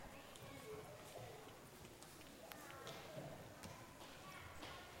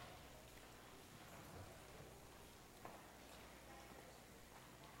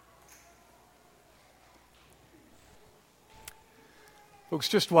Folks,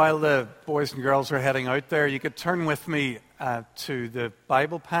 just while the boys and girls are heading out there, you could turn with me to the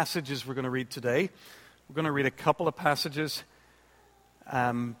Bible passages we're going to read today. We're going to read a couple of passages.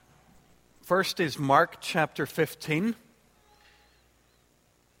 First is Mark chapter 15.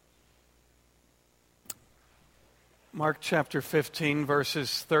 Mark chapter 15,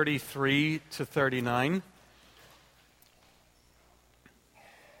 verses 33 to 39.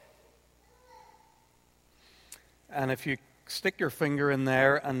 And if you stick your finger in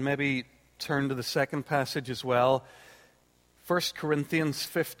there and maybe turn to the second passage as well, 1 Corinthians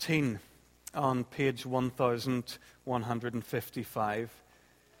 15 on page 1155.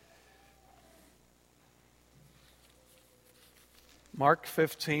 Mark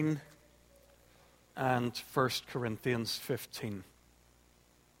 15 and 1 Corinthians 15.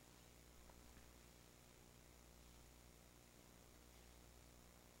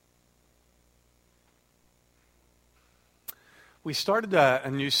 We started a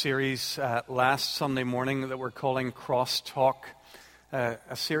new series last Sunday morning that we're calling Cross Talk, a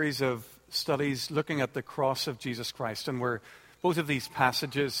series of studies looking at the cross of Jesus Christ. And both of these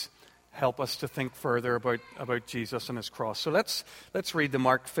passages help us to think further about Jesus and his cross. So let's read the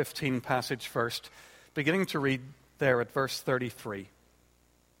Mark 15 passage first, beginning to read there at verse 33.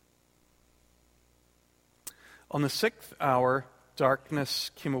 On the 6th hour,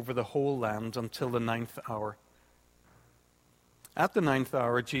 darkness came over the whole land until the 9th hour. At the 9th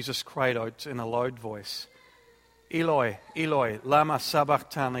hour, Jesus cried out in a loud voice, Eloi, Eloi, lama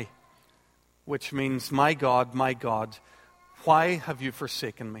sabachthani, which means, my God, why have you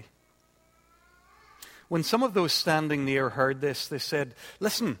forsaken me? When some of those standing near heard this, they said,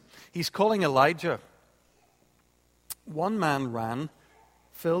 listen, he's calling Elijah. One man ran,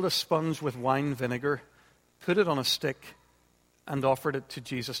 filled a sponge with wine vinegar, put it on a stick, and offered it to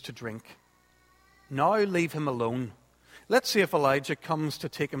Jesus to drink. Now leave him alone. Let's see if Elijah comes to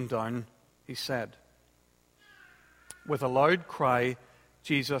take him down, he said. With a loud cry,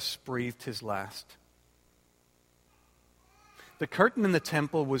 Jesus breathed his last. The curtain in the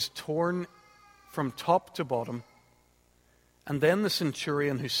temple was torn from top to bottom, and then the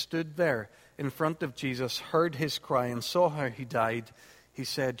centurion who stood there in front of Jesus heard his cry and saw how he died. He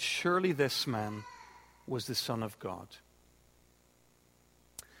said, surely this man was the Son of God.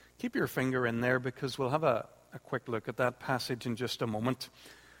 Keep your finger in there because we'll have a quick look at that passage in just a moment.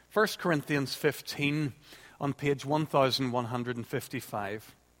 1 Corinthians 15 on page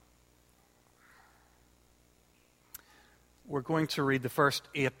 1155. We're going to read the first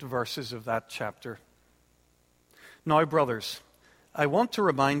 8 verses of that chapter. Now, brothers, I want to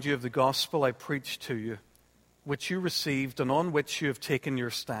remind you of the gospel I preached to you, which you received and on which you have taken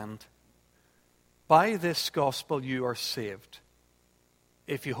your stand. By this gospel you are saved,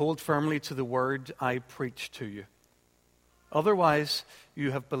 if you hold firmly to the word I preach to you. Otherwise,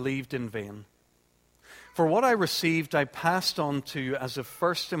 you have believed in vain. For what I received, I passed on to you as of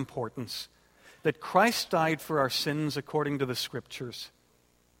first importance, that Christ died for our sins according to the Scriptures,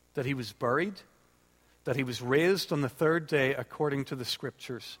 that he was buried, that he was raised on the 3rd day according to the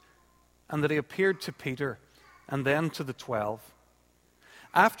Scriptures, and that he appeared to Peter and then to the 12.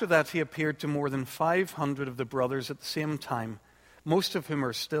 After that, he appeared to more than 500 of the brothers at the same time, most of whom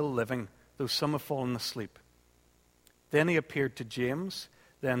are still living, though some have fallen asleep. Then he appeared to James,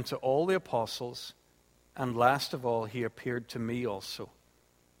 then to all the apostles, and last of all, he appeared to me also,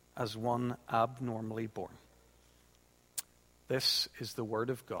 as one abnormally born. This is the word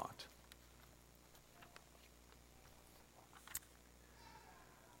of God.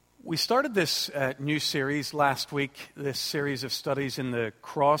 We started this new series last week, this series of studies in the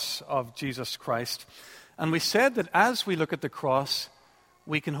cross of Jesus Christ. And we said that as we look at the cross,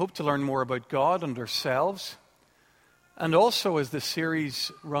 we can hope to learn more about God and ourselves. And also, as the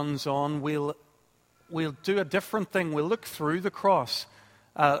series runs on, we'll do a different thing. We'll look through the cross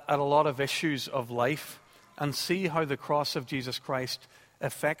at a lot of issues of life and see how the cross of Jesus Christ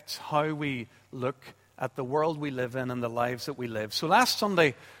affects how we look at the world we live in and the lives that we live. So last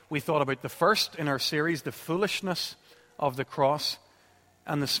Sunday, we thought about the first in our series, the foolishness of the cross.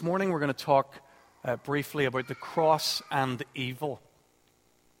 And this morning, we're going to talk briefly about the cross and evil.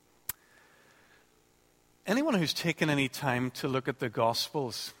 Anyone who's taken any time to look at the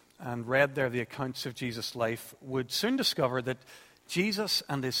Gospels and read there the accounts of Jesus' life would soon discover that Jesus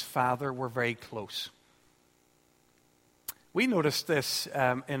and his Father were very close. We noticed this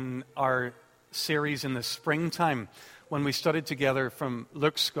in our series in the springtime when we studied together from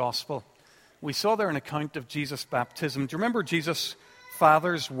Luke's Gospel. We saw there an account of Jesus' baptism. Do you remember Jesus'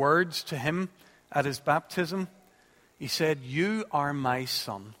 Father's words to him at his baptism? He said, "You are my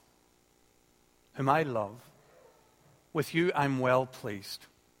Son, whom I love. With you I'm well pleased.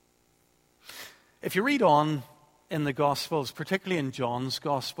 If you read on in the Gospels, particularly in John's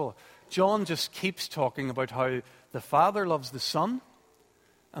Gospel, John just keeps talking about how the Father loves the Son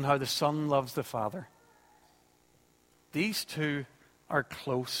and how the Son loves the Father. These two are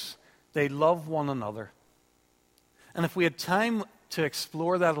close. They love one another. And if we had time to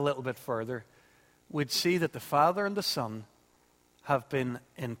explore that a little bit further, we'd see that the Father and the Son have been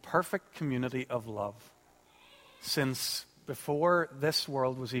in perfect community of love since before this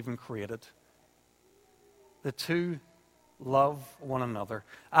world was even created. The two love one another.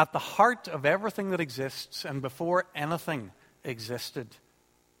 At the heart of everything that exists and before anything existed,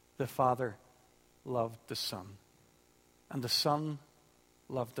 the Father loved the Son, and the Son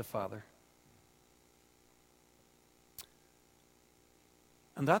loved the Father.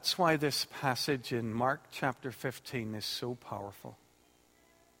 And that's why this passage in Mark chapter 15 is so powerful.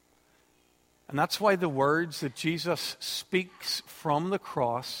 And that's why the words that Jesus speaks from the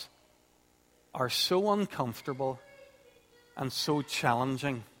cross are so uncomfortable and so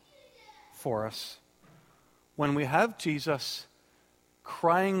challenging for us. When we have Jesus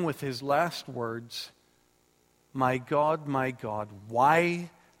crying with his last words, my God, why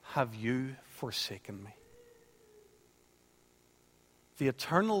have you forsaken me?" The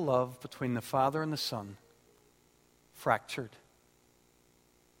eternal love between the Father and the Son fractured.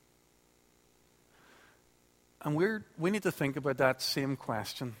 And we need to think about that same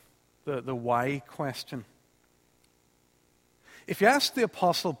question, the why question. If you ask the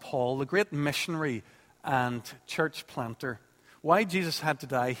Apostle Paul, the great missionary and church planter, why Jesus had to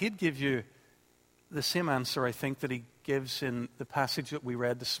die, he'd give you the same answer, I think, that he gives in the passage that we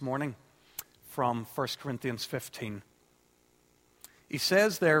read this morning from 1 Corinthians 15. He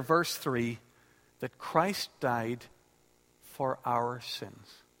says there, verse 3, that Christ died for our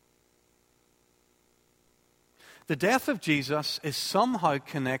sins. The death of Jesus is somehow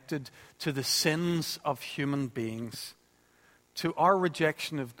connected to the sins of human beings, to our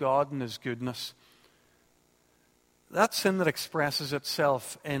rejection of God and his goodness. That sin that expresses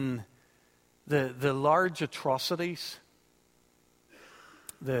itself in the large atrocities,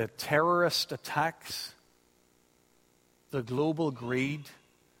 the terrorist attacks, the global greed,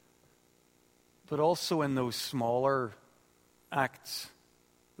 but also in those smaller acts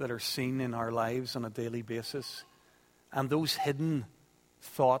that are seen in our lives on a daily basis, and those hidden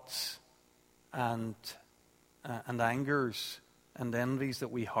thoughts and angers and envies that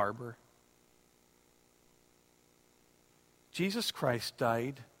we harbor. Jesus Christ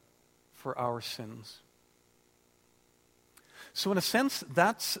died for our sins. So in a sense,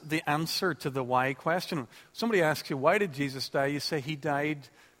 that's the answer to the why question. Somebody asks you, why did Jesus die? You say he died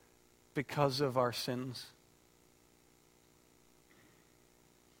because of our sins.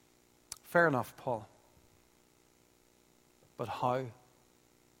 Fair enough, Paul. But how?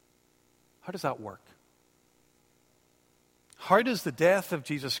 How does that work? How does the death of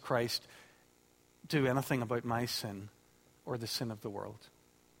Jesus Christ do anything about my sin or the sin of the world?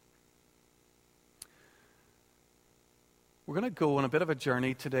 We're going to go on a bit of a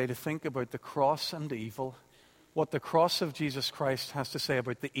journey today to think about the cross and evil, what the cross of Jesus Christ has to say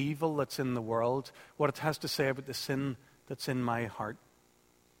about the evil that's in the world, what it has to say about the sin that's in my heart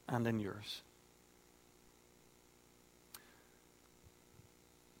and in yours.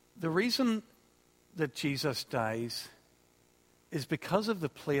 The reason that Jesus dies is because of the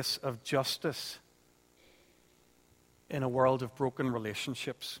place of justice in a world of broken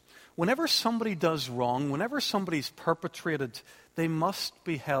relationships. Whenever somebody does wrong, whenever somebody's perpetrated, they must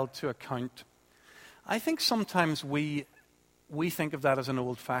be held to account. I think sometimes we think of that as an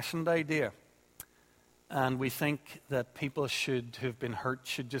old-fashioned idea. And we think that people who have been hurt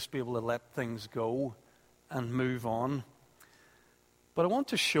should just be able to let things go and move on. But I want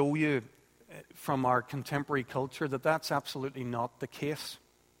to show you from our contemporary culture that that's absolutely not the case.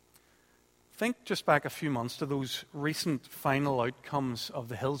 Think just back a few months to those recent final outcomes of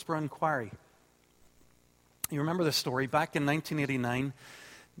the Hillsborough inquiry. You remember the story? Back in 1989,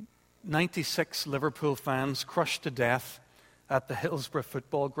 96 Liverpool fans crushed to death at the Hillsborough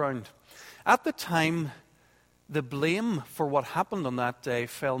football ground. At the time, the blame for what happened on that day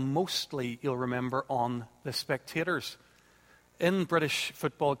fell mostly, you'll remember, on the spectators. In British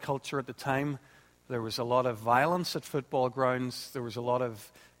football culture at the time, there was a lot of violence at football grounds. There was a lot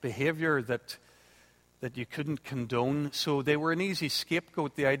of behavior that you couldn't condone. So they were an easy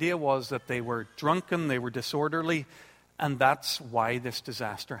scapegoat. The idea was that they were drunken, they were disorderly, and that's why this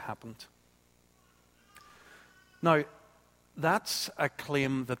disaster happened. Now, that's a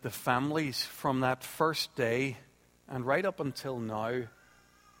claim that the families from that first day and right up until now,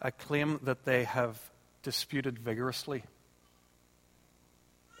 a claim that they have disputed vigorously.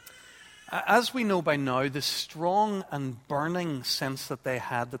 As we know by now, the strong and burning sense that they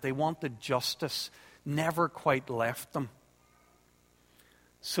had, that they wanted justice, never quite left them.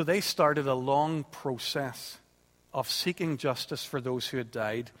 So they started a long process of seeking justice for those who had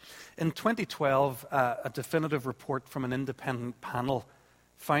died. In 2012, a definitive report from an independent panel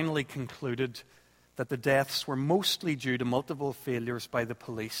finally concluded that the deaths were mostly due to multiple failures by the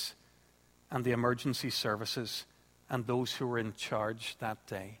police and the emergency services and those who were in charge that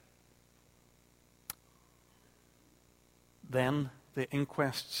day. Then the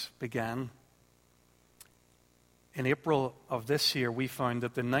inquests began. In April of this year, we found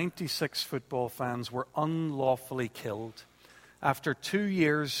that the 96 football fans were unlawfully killed. After 2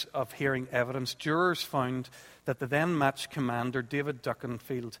 years of hearing evidence, jurors found that the then match commander, David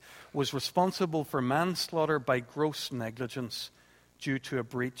Duckenfield, was responsible for manslaughter by gross negligence due to a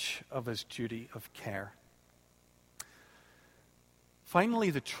breach of his duty of care.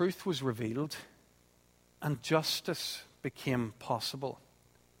 Finally, the truth was revealed and justice became possible.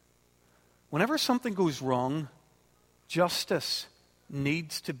 Whenever something goes wrong, justice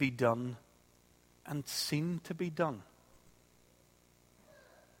needs to be done and seen to be done.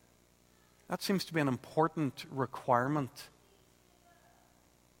 That seems to be an important requirement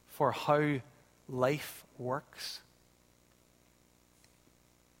for how life works.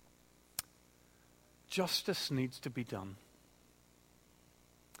 Justice needs to be done.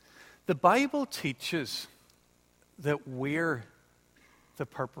 The Bible teaches that we're the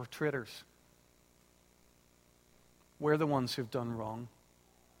perpetrators. We're the ones who've done wrong.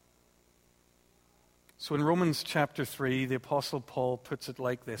 So in Romans chapter 3, the Apostle Paul puts it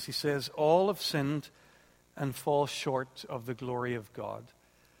like this. He says, all have sinned and fall short of the glory of God.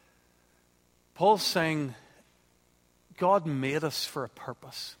 Paul's saying, God made us for a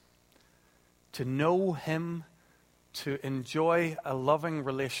purpose. To know Him, to enjoy a loving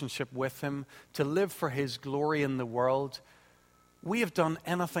relationship with Him, to live for His glory in the world. We have done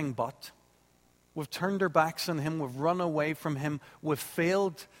anything but. We've turned our backs on Him. We've run away from Him. We've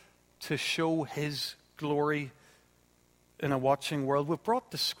failed to show His glory in a watching world. We've brought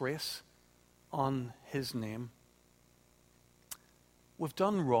disgrace on His name. We've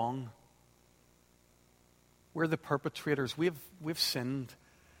done wrong. We're the perpetrators. We've sinned,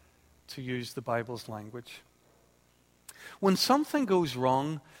 to use the Bible's language. When something goes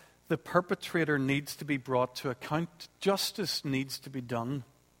wrong, the perpetrator needs to be brought to account. Justice needs to be done.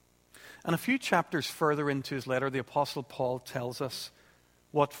 And a few chapters further into his letter, the Apostle Paul tells us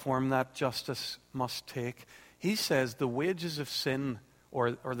what form that justice must take. He says the wages of sin,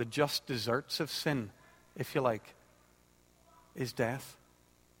 or the just deserts of sin, if you like, is death.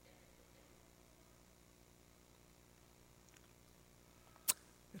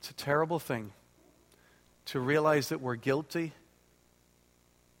 It's a terrible thing to realize that we're guilty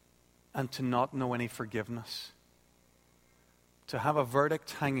and to not know any forgiveness. To have a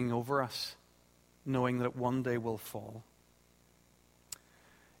verdict hanging over us, knowing that one day we'll fall.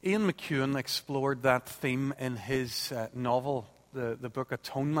 Ian McEwan explored that theme in his novel, the book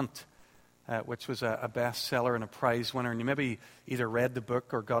Atonement, which was a bestseller and a prize winner. And you maybe either read the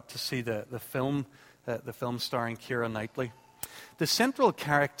book or got to see the film starring Keira Knightley. The central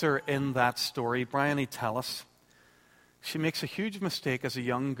character in that story, Bryony Tallis, she makes a huge mistake as a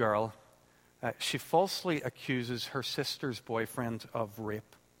young girl. She falsely accuses her sister's boyfriend of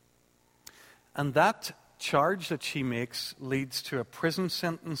rape. And that charge that she makes leads to a prison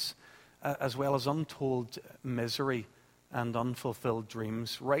sentence as well as untold misery and unfulfilled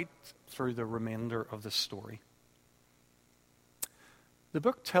dreams right through the remainder of the story. The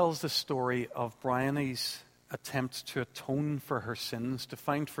book tells the story of Bryony's attempt to atone for her sins, to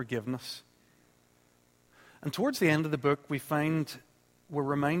find forgiveness. And towards the end of the book, we're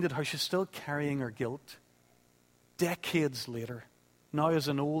reminded how she's still carrying her guilt. Decades later, now as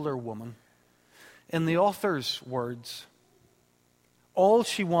an older woman. In the author's words, all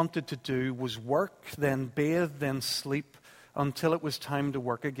she wanted to do was work, then bathe, then sleep, until it was time to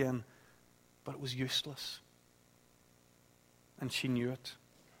work again. But it was useless. And she knew it.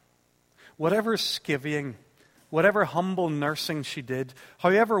 Whatever skivvying, whatever humble nursing she did,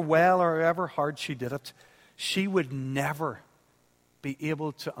 however well or however hard she did it, she would never be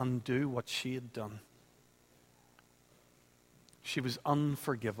able to undo what she had done. She was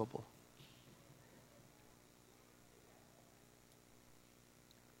unforgivable.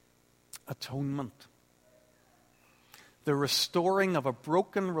 Atonement. The restoring of a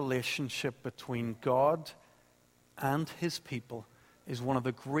broken relationship between God and His people is one of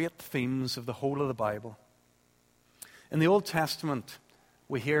the great themes of the whole of the Bible. In the Old Testament,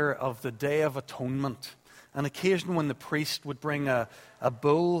 we hear of the Day of Atonement, an occasion when the priest would bring a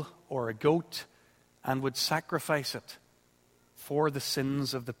bull or a goat and would sacrifice it for the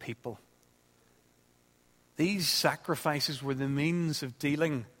sins of the people. These sacrifices were the means of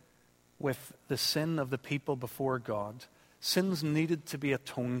dealing with the sin of the people before God. Sins needed to be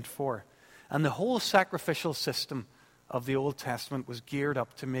atoned for. And the whole sacrificial system of the Old Testament was geared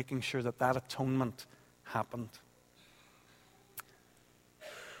up to making sure that that atonement happened.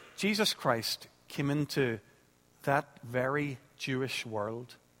 Jesus Christ came into that very Jewish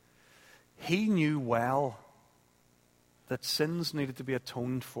world. He knew well that sins needed to be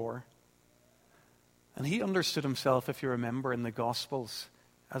atoned for. And he understood himself, if you remember in the Gospels,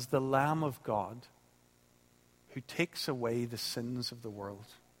 as the Lamb of God who takes away the sins of the world.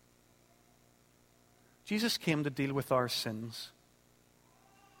 Jesus came to deal with our sins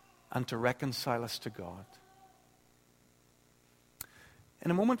and to reconcile us to God. In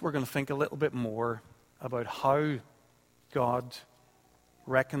a moment, we're going to think a little bit more about how God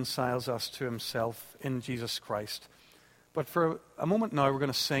reconciles us to himself in Jesus Christ. But for a moment now, we're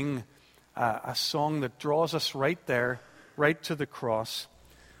going to sing a song that draws us right there, right to the cross.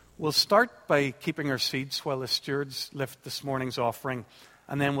 We'll start by keeping our seats while the stewards lift this morning's offering,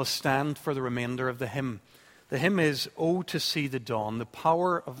 and then we'll stand for the remainder of the hymn. The hymn is, "Oh, to see the dawn, the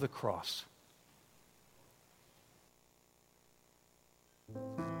power of the cross."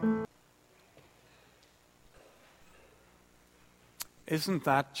 Isn't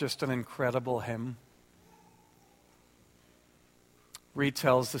that just an incredible hymn?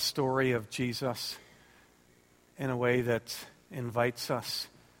 Retells the story of Jesus in a way that invites us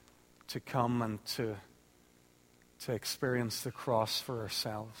to come and to experience the cross for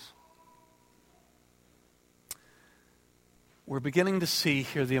ourselves. We're beginning to see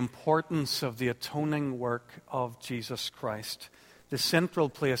here the importance of the atoning work of Jesus Christ, the central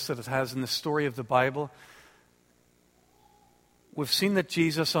place that it has in the story of the Bible. We've seen that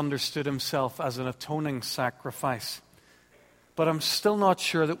Jesus understood himself as an atoning sacrifice. But I'm still not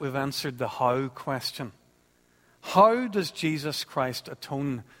sure that we've answered the how question. How does Jesus Christ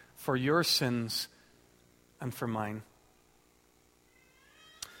atone for your sins and for mine?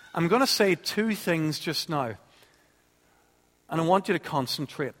 I'm going to say two things just now, and I want you to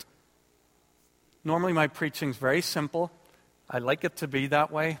concentrate. Normally my preaching is very simple. I like it to be that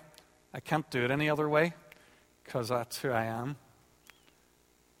way. I can't do it any other way because that's who I am.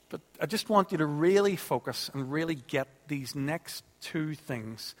 But I just want you to really focus and really get these next two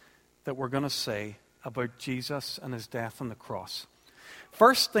things that we're going to say about Jesus and his death on the cross.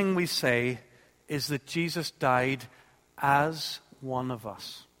 First thing we say is that Jesus died as one of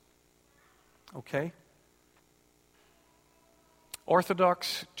us. Okay?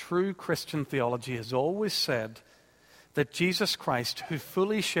 Orthodox, true Christian theology has always said that Jesus Christ, who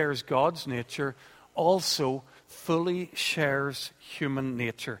fully shares God's nature, also fully shares human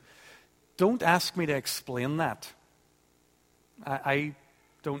nature. Don't ask me to explain that. I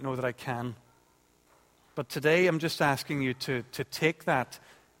don't know that I can. But today I'm just asking you to take that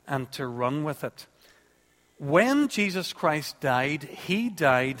and to run with it. When Jesus Christ died, he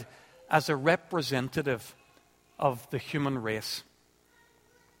died as a representative of the human race.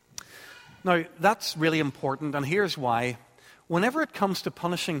 Now, that's really important, and here's why. Whenever it comes to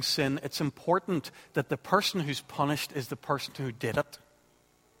punishing sin, it's important that the person who's punished is the person who did it.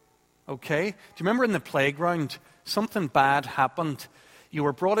 Okay? Do you remember in the playground, something bad happened? You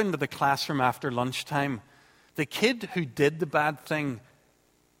were brought into the classroom after lunchtime. The kid who did the bad thing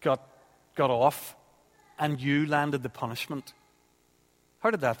got off, and you landed the punishment.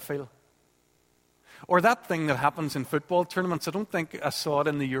 How did that feel? Or that thing that happens in football tournaments, I don't think I saw it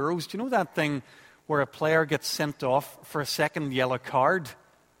in the Euros. Do you know that thing where a player gets sent off for a second yellow card?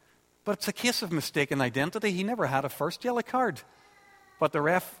 But it's a case of mistaken identity. He never had a first yellow card. But the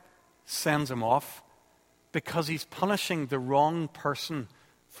ref sends him off because he's punishing the wrong person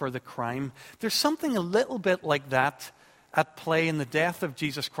for the crime. There's something a little bit like that at play in the death of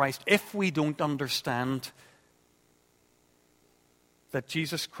Jesus Christ if we don't understand that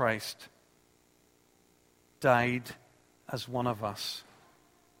Jesus Christ died as one of us.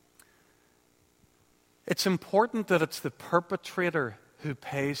 It's important that it's the perpetrator who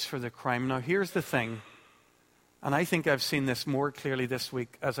pays for the crime. Now, here's the thing, and I think I've seen this more clearly this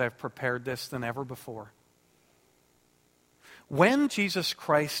week as I've prepared this than ever before. When Jesus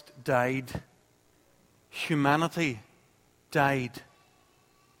Christ died, humanity died.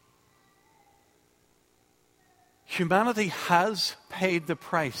 Humanity has paid the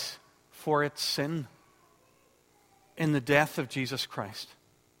price for its sin in the death of Jesus Christ.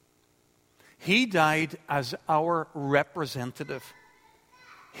 He died as our representative.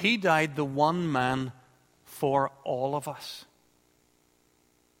 He died, the one man, for all of us.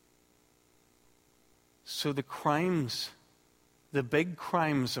 So the crimes, the big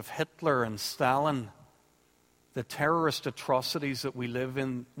crimes of Hitler and Stalin, the terrorist atrocities that we live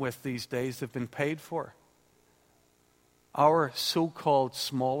in with these days, have been paid for. Our so-called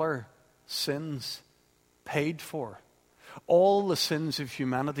smaller sins, paid for. All the sins of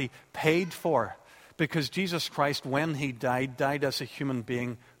humanity, paid for. Because Jesus Christ, when he died, died as a human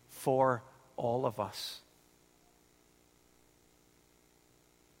being for all of us.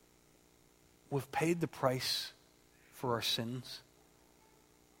 We've paid the price for our sins,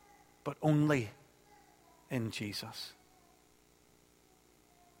 but only in Jesus.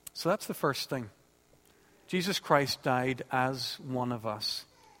 So that's the first thing. Jesus Christ died as one of us.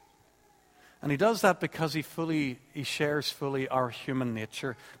 And he does that because he shares fully our human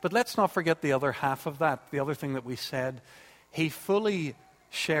nature. But let's not forget the other half of that, the other thing that we said. He fully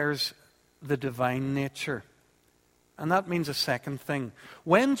shares the divine nature. And that means a second thing.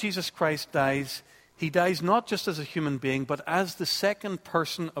 When Jesus Christ dies, he dies not just as a human being, but as the second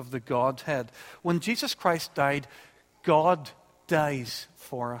person of the Godhead. When Jesus Christ died, God dies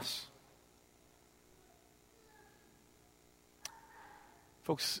for us.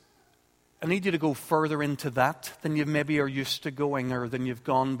 Folks, I need you to go further into that than you maybe are used to going or than you've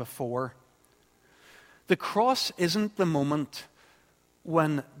gone before. The cross isn't the moment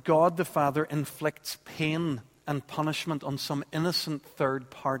when God the Father inflicts pain and punishment on some innocent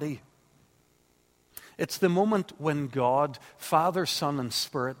third party. It's the moment when God, Father, Son, and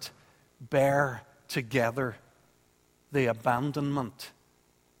Spirit bear together the abandonment,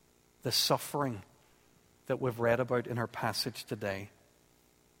 the suffering that we've read about in our passage today.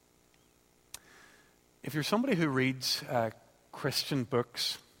 If you're somebody who reads Christian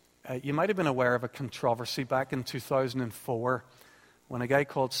books, you might have been aware of a controversy back in 2004 when a guy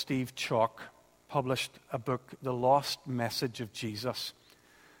called Steve Chalk published a book, The Lost Message of Jesus.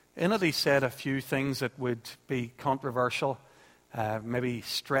 In it he said a few things that would be controversial, maybe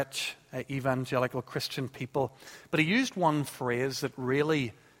stretch evangelical Christian people. But he used one phrase that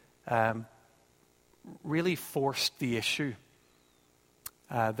really forced the issue,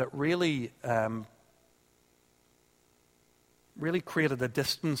 that really created a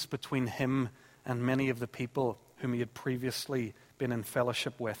distance between him and many of the people whom he had previously been in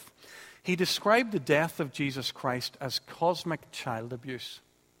fellowship with. He described the death of Jesus Christ as cosmic child abuse.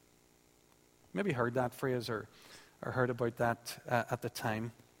 Maybe heard that phrase or heard about that at the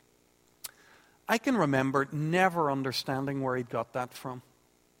time. I can remember never understanding where he'd got that from.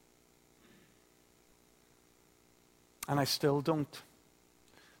 And I still don't.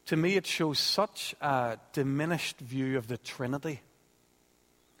 To me, it shows such a diminished view of the Trinity.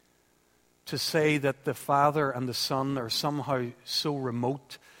 To say that the Father and the Son are somehow so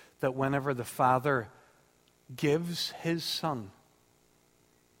remote that whenever the Father gives his Son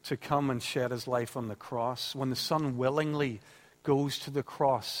to come and shed his life on the cross, when the Son willingly goes to the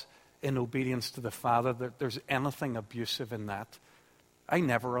cross in obedience to the Father, that there's anything abusive in that. I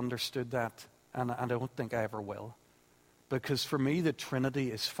never understood that, and I don't think I ever will. Because for me, the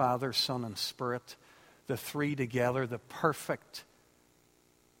Trinity is Father, Son, and Spirit, the three together, the perfect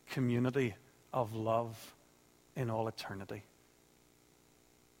community of love in all eternity.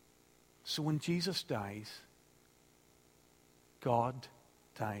 So when Jesus dies, God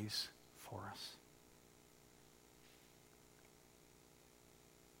dies for us.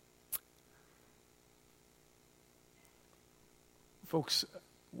 Folks,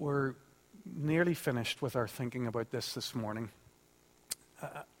 we're nearly finished with our thinking about this morning.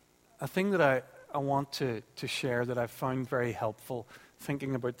 A thing that I want to share that I've found very helpful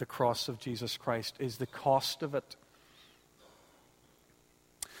thinking about the cross of Jesus Christ is the cost of it.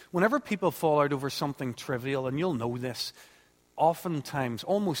 Whenever people fall out over something trivial, and you'll know this, oftentimes,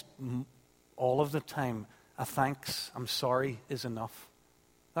 almost all of the time, a thanks, I'm sorry, is enough.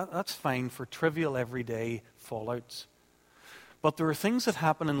 That's fine for trivial everyday fallouts. But there are things that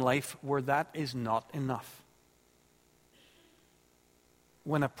happen in life where that is not enough.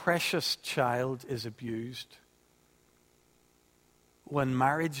 When a precious child is abused, when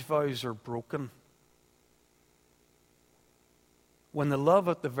marriage vows are broken, when the love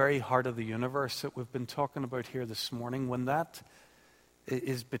at the very heart of the universe that we've been talking about here this morning, when that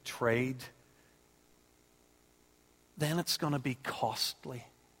is betrayed, then it's going to be costly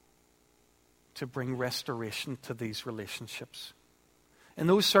to bring restoration to these relationships. In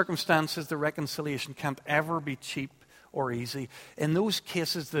those circumstances, the reconciliation can't ever be cheap or easy. In those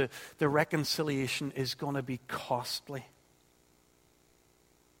cases, the reconciliation is going to be costly.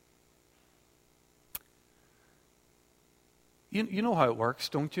 You know how it works,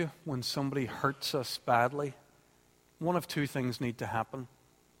 don't you? When somebody hurts us badly, one of two things need to happen.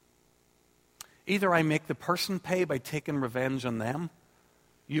 Either I make the person pay by taking revenge on them.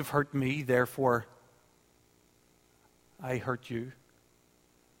 You've hurt me, therefore I hurt you.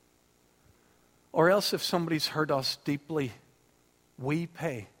 Or else if somebody's hurt us deeply, we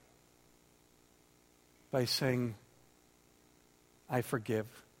pay by saying, I forgive.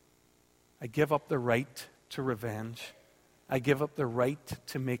 I give up the right to revenge. I give up the right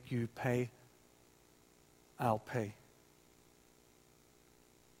to make you pay. I'll pay.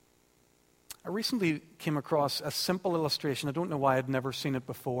 I recently came across a simple illustration. I don't know why I'd never seen it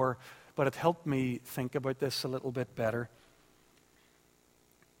before, but it helped me think about this a little bit better.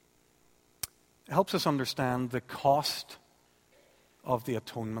 It helps us understand the cost of the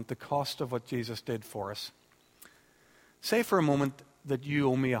atonement, the cost of what Jesus did for us. Say for a moment that you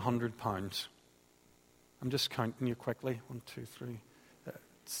owe me £100. I'm just counting you quickly. 1, 2, 3.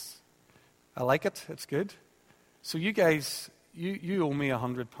 I like it. It's good. So you guys, you owe me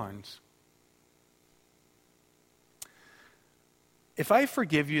 £100. If I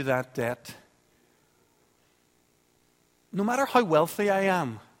forgive you that debt, no matter how wealthy I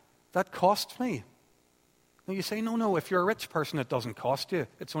am, that costs me. Now you say, no, if you're a rich person, it doesn't cost you.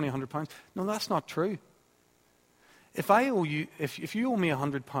 It's only £100. No, that's not true. If you owe me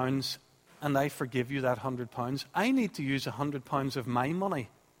 £100 and I forgive you that £100, I need to use £100 of my money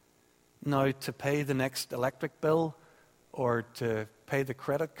now to pay the next electric bill, or to pay the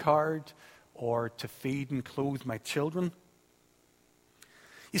credit card, or to feed and clothe my children.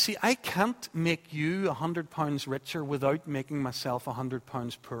 You see, I can't make you £100 richer without making myself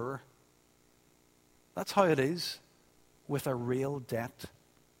 £100 poorer. That's how it is with a real debt.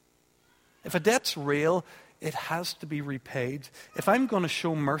 If a debt's real, it has to be repaid. If I'm going to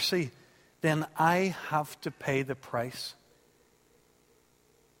show mercy, then I have to pay the price.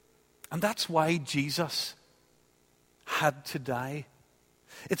 And that's why Jesus had to die.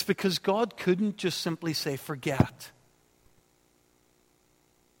 It's because God couldn't just simply say, forget it.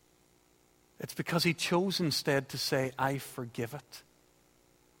 It's because he chose instead to say, I forgive it.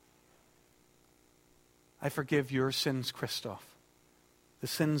 I forgive your sins, Christoph, the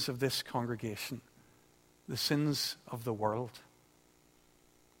sins of this congregation, the sins of the world.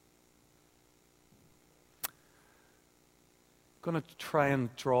 I'm going to try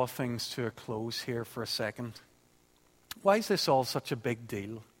and draw things to a close here for a second. Why is this all such a big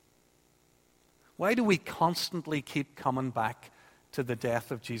deal? Why do we constantly keep coming back to the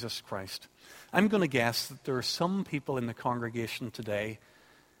death of Jesus Christ? I'm going to guess that there are some people in the congregation today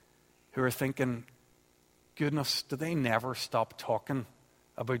who are thinking, goodness, do they never stop talking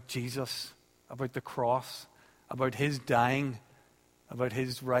about Jesus, about the cross, about his dying, about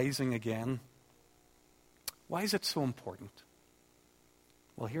his rising again? Why is it so important?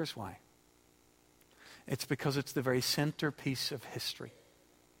 Well, here's why. It's because it's the very centerpiece of history.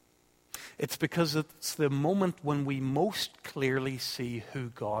 It's because it's the moment when we most clearly see who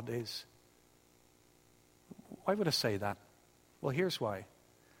God is. Why would I say that? Well, here's why.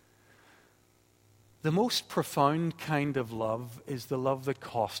 The most profound kind of love is the love that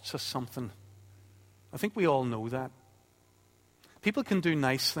costs us something. I think we all know that. People can do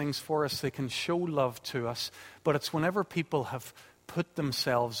nice things for us. They can show love to us. But it's whenever people have put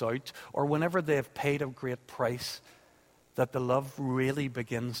themselves out, or whenever they have paid a great price, that the love really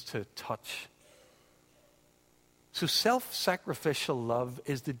begins to touch. So self-sacrificial love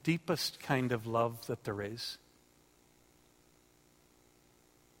is the deepest kind of love that there is.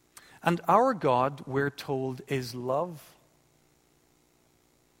 And our God, we're told, is love.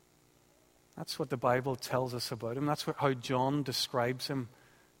 That's what the Bible tells us about him. That's how John describes him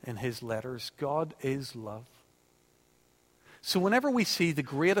in his letters. God is love. So whenever we see the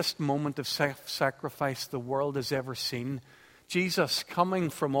greatest moment of self-sacrifice the world has ever seen, Jesus coming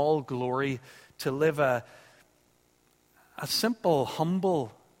from all glory to live a simple,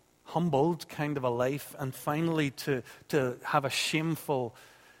 humbled kind of a life, and finally to have a shameful,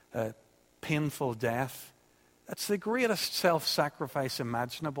 painful death, that's the greatest self-sacrifice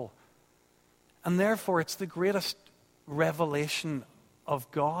imaginable. And therefore, it's the greatest revelation of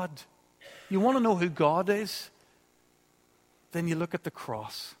God. You want to know who God is? Then you look at the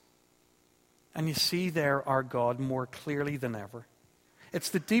cross, and you see there our God more clearly than ever. It's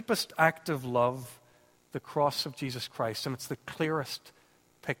the deepest act of love, the cross of Jesus Christ, and it's the clearest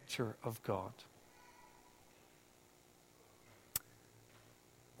picture of God.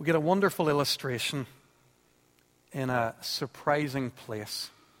 We get a wonderful illustration in a surprising place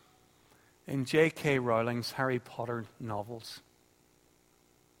in J.K. Rowling's Harry Potter novels.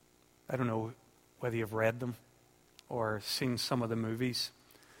 I don't know whether you've read them or seen some of the movies.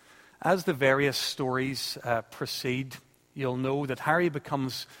 As the various stories proceed, you'll know that Harry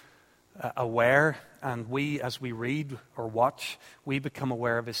becomes aware, and we, as we read or watch, we become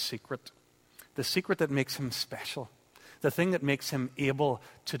aware of his secret. The secret that makes him special. The thing that makes him able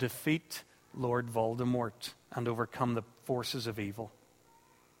to defeat Lord Voldemort and overcome the forces of evil.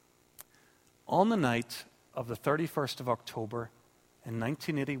 On the night of the 31st of October in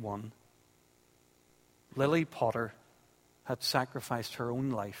 1981, Lily Potter had sacrificed her own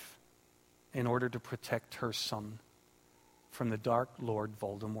life in order to protect her son from the Dark Lord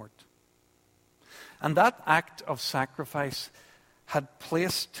Voldemort. And that act of sacrifice had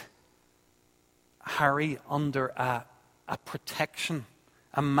placed Harry under a protection,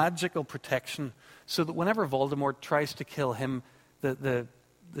 a magical protection, so that whenever Voldemort tries to kill him, the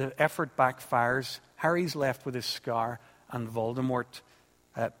effort backfires, Harry's left with his scar, and Voldemort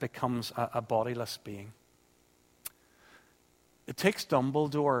becomes a bodiless being. It takes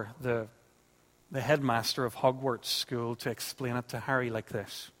Dumbledore, the headmaster of Hogwarts School, to explain it to Harry like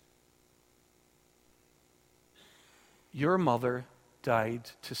this. Your mother died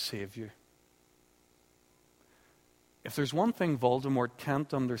to save you. If there's one thing Voldemort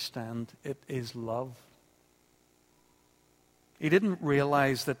can't understand, it is love. He didn't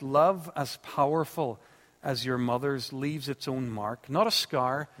realize that love as powerful as your mother's leaves its own mark, not a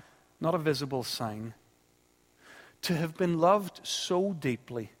scar, not a visible sign. To have been loved so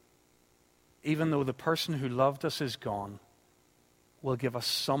deeply, even though the person who loved us is gone, will give us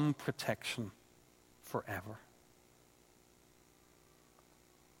some protection forever.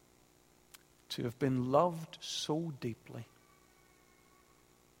 To have been loved so deeply.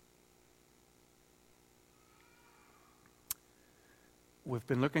 We've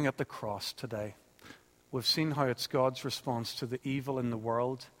been looking at the cross today. We've seen how it's God's response to the evil in the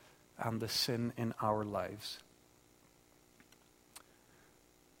world and the sin in our lives.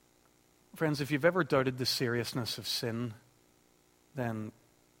 Friends, if you've ever doubted the seriousness of sin, then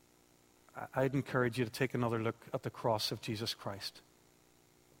I'd encourage you to take another look at the cross of Jesus Christ.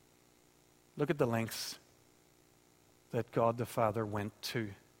 Look at the lengths that God the Father went to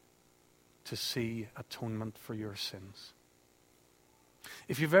see atonement for your sins.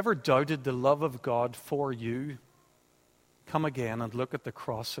 If you've ever doubted the love of God for you, come again and look at the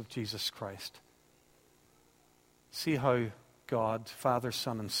cross of Jesus Christ. See how God, Father,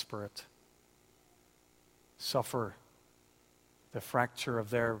 Son, and Spirit suffer the fracture of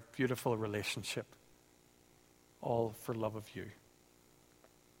their beautiful relationship, all for love of you.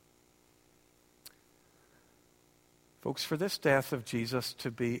 Folks, for this death of Jesus to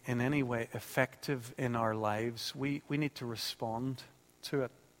be in any way effective in our lives, we need to respond to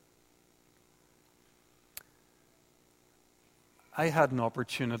it. I had an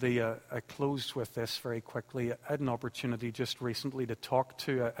opportunity, I closed with this very quickly, I had an opportunity just recently to talk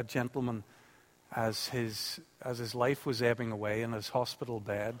to a gentleman as his life was ebbing away in his hospital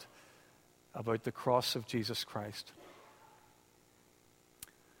bed about the cross of Jesus Christ.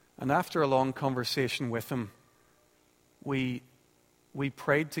 And after a long conversation with him, we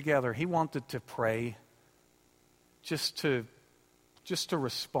prayed together. He wanted to pray just to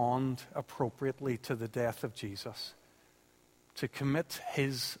respond appropriately to the death of Jesus, to commit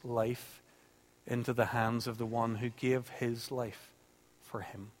his life into the hands of the one who gave his life for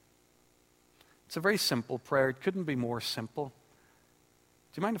him. It's a very simple prayer. It couldn't be more simple.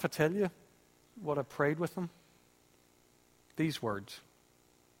 Do you mind if I tell you what I prayed with him? These words.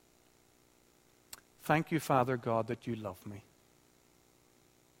 Thank you, Father God, that you love me.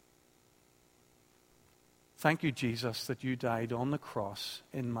 Thank you, Jesus, that you died on the cross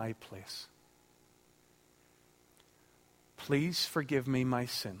in my place. Please forgive me my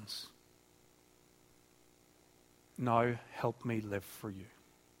sins. Now help me live for you.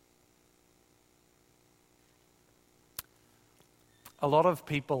 A lot of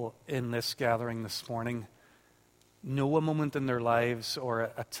people in this gathering this morning know a moment in their lives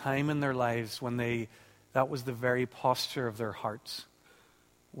or a time in their lives when that was the very posture of their hearts,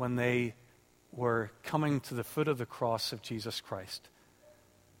 when they were coming to the foot of the cross of Jesus Christ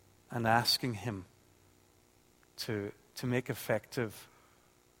and asking him to make effective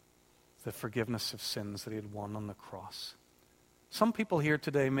the forgiveness of sins that he had won on the cross. Some people here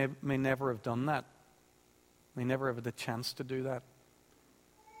today may never have done that, may never have had the chance to do that.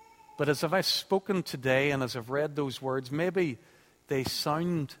 But as I've spoken today and as I've read those words, maybe they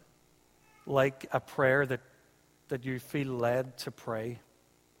sound like a prayer that you feel led to pray.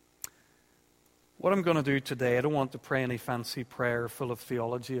 What I'm going to do today, I don't want to pray any fancy prayer full of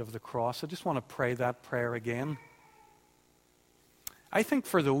theology of the cross. I just want to pray that prayer again. I think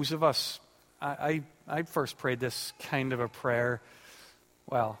for those of us, I I first prayed this kind of a prayer,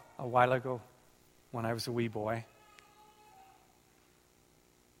 well, a while ago when I was a wee boy.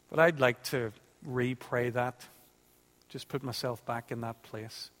 But I'd like to re-pray that, just put myself back in that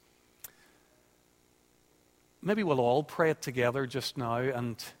place. Maybe we'll all pray it together just now,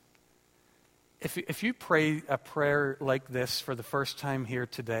 and if you pray a prayer like this for the first time here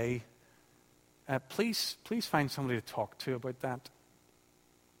today, please find somebody to talk to about that.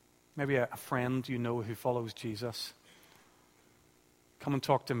 Maybe a friend you know who follows Jesus. Come and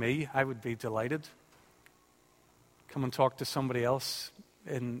talk to me. I would be delighted. Come and talk to somebody else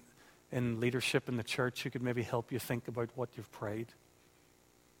in leadership in the church who could maybe help you think about what you've prayed.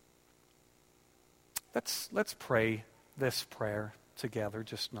 Let's pray this prayer together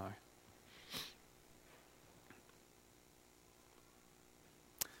just now.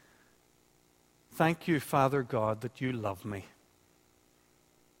 Thank you, Father God, that you love me.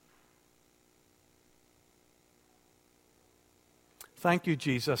 Thank you,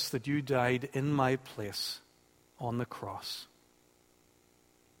 Jesus, that you died in my place on the cross.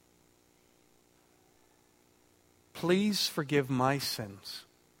 Please forgive my sins.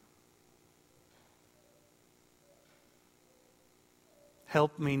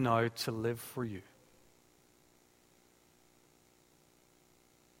 Help me now to live for you.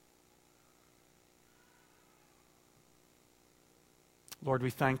 Lord,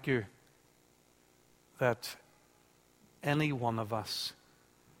 we thank you that any one of us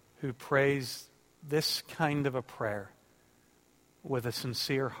who prays this kind of a prayer with a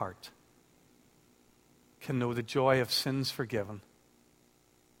sincere heart can know the joy of sins forgiven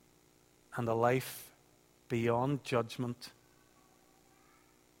and a life beyond judgment,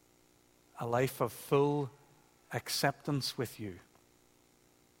 a life of full acceptance with you.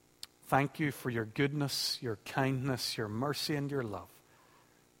 Thank you for your goodness, your kindness, your mercy, and your love.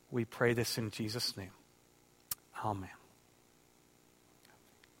 We pray this in Jesus' name. Amen.